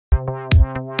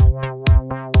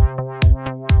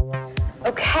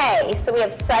Okay, so we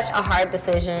have such a hard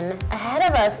decision ahead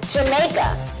of us.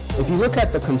 Jamaica. If you look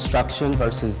at the construction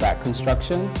versus that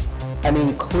construction, I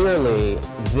mean, clearly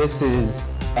this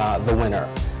is the winner.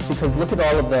 Because look at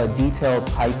all of the detailed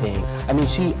piping. I mean,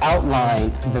 she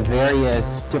outlined the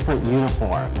various different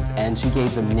uniforms and she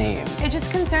gave them names. It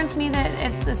just concerns me that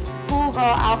it's a schoolgirl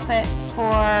outfit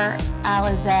for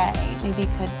Alizé. Maybe it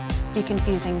could be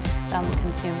confusing to some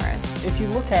consumers. If you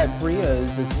look at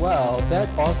Bria's as well, that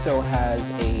also has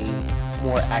a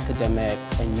more academic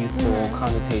and youthful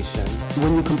connotation.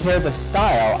 When you compare the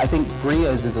style, I think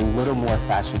Bria's is a little more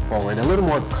fashion forward, a little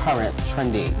more current,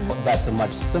 trendy. That's a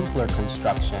much simpler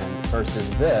construction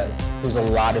versus this. There's a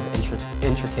lot of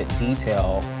intricate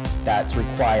detail that's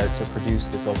required to produce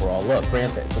this overall look.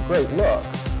 Granted, it's a great look,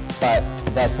 but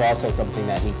that's also something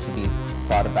that needs to be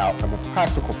thought about from a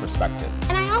practical perspective.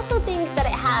 And I also think that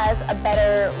it has a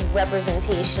better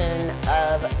representation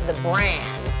of the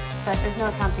brand. But there's no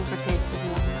accounting for taste as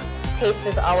well now. Taste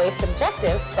is always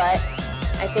subjective, but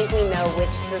I think we know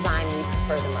which design we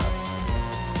prefer the most.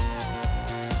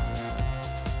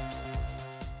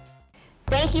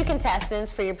 Thank you,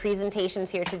 contestants, for your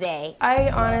presentations here today. I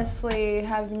honestly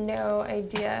have no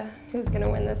idea who's gonna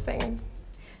win this thing.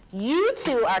 You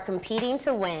two are competing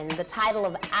to win the title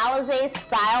of Alizé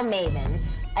Style Maven,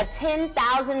 a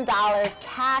 $10,000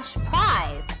 cash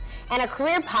prize, and a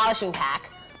career polishing pack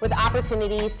with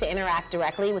opportunities to interact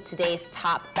directly with today's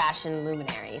top fashion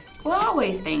luminaries. Well, I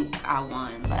always think I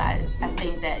won, but I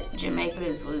think that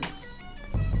Jamaica's was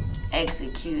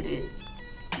executed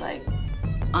like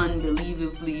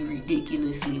unbelievably,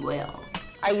 ridiculously well.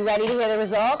 Are you ready to hear the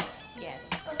results? Yes.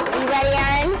 Are you ready,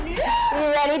 Aaron? Yeah.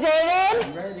 You ready, David?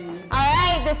 I'm ready. All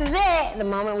right, this is it, the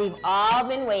moment we've all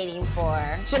been waiting for.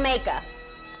 Jamaica.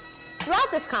 Throughout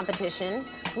this competition,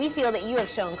 we feel that you have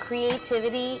shown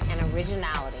creativity and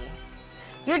originality.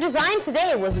 Your design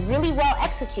today was really well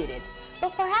executed,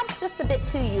 but perhaps just a bit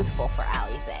too youthful for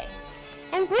Alizé.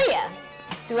 And Bria,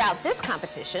 throughout this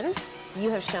competition, you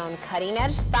have shown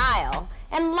cutting-edge style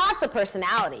and lots of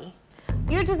personality.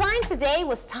 Your design today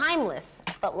was timeless,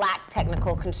 but lacked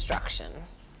technical construction.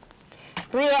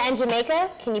 Bria and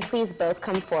Jamaica, can you please both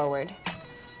come forward?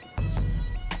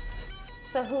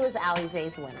 So who is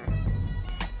Alizé's winner?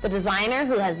 The designer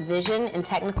who has vision and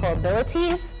technical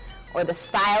abilities, or the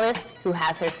stylist who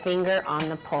has her finger on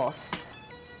the pulse?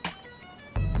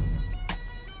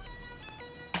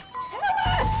 Tell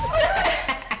us!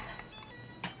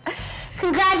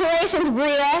 Congratulations,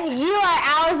 Bria. You are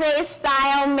Alizé's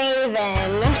Style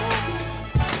Maven.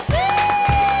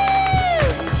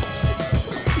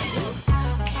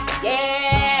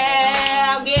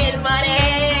 Yeah, I'm getting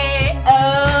money.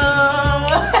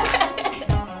 Oh.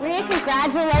 Bria,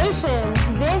 congratulations.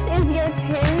 This is your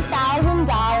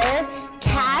 $10,000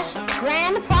 cash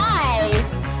grand prize.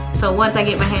 So once I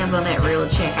get my hands on that real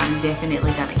check, I'm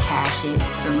definitely gonna cash it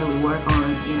and really work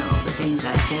on, you know, the things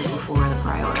I said before, the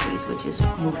priorities, which is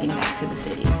moving back to the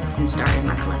city and starting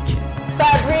my collection.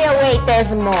 But Bria, wait,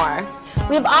 there's more.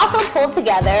 We've also pulled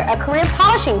together a career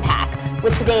polishing pack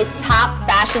with today's top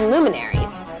fashion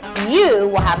luminaries. You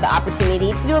will have the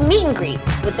opportunity to do a meet and greet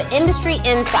with the industry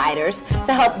insiders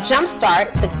to help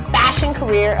jumpstart the fashion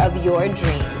career of your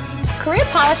dreams. Career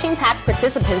polishing pack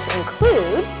participants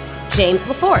include James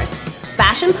LaForce,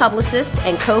 fashion publicist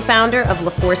and co-founder of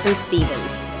LaForce &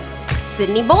 Stevens.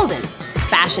 Sydney Bolden,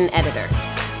 fashion editor.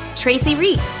 Tracy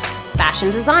Reese,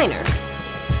 fashion designer.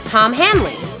 Tom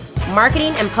Hanley,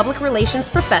 marketing and public relations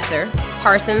professor,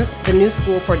 Parsons, the New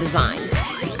School for Design.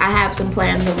 I have some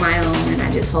plans of my own, and I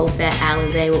just hope that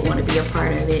Alizé would want to be a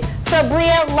part of it. So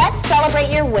Bria, let's celebrate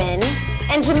your win.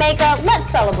 And Jamaica, let's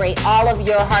celebrate all of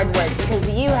your hard work because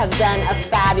you have done a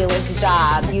fabulous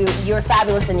job. You're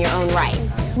fabulous in your own right.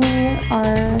 We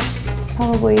are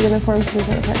probably going to form some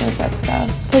sort of partnership stuff.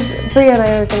 Because Bria and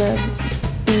I are going to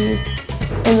be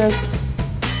in this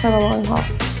for the long haul.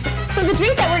 So the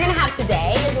drink that we're going to have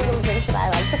today is a little drink that I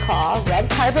like to call Red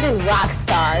Carpet and Rock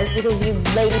Stars because you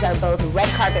ladies are both red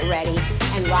carpet ready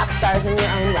and rock stars in your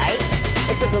own right.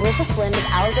 It's a delicious blend of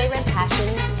Alizé Red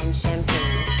Passion and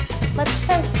champagne. Let's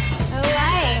toast. All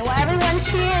right. Well, everyone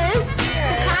cheers to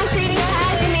Concrete and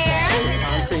Cashmere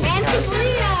and to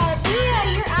Bria. Bria,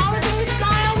 you're Alizé's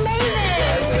Style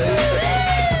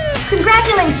Maven.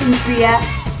 Congratulations, Bria.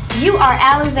 You are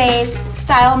Alizé's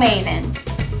Style Maven.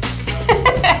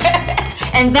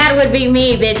 And that would be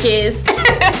me, bitches.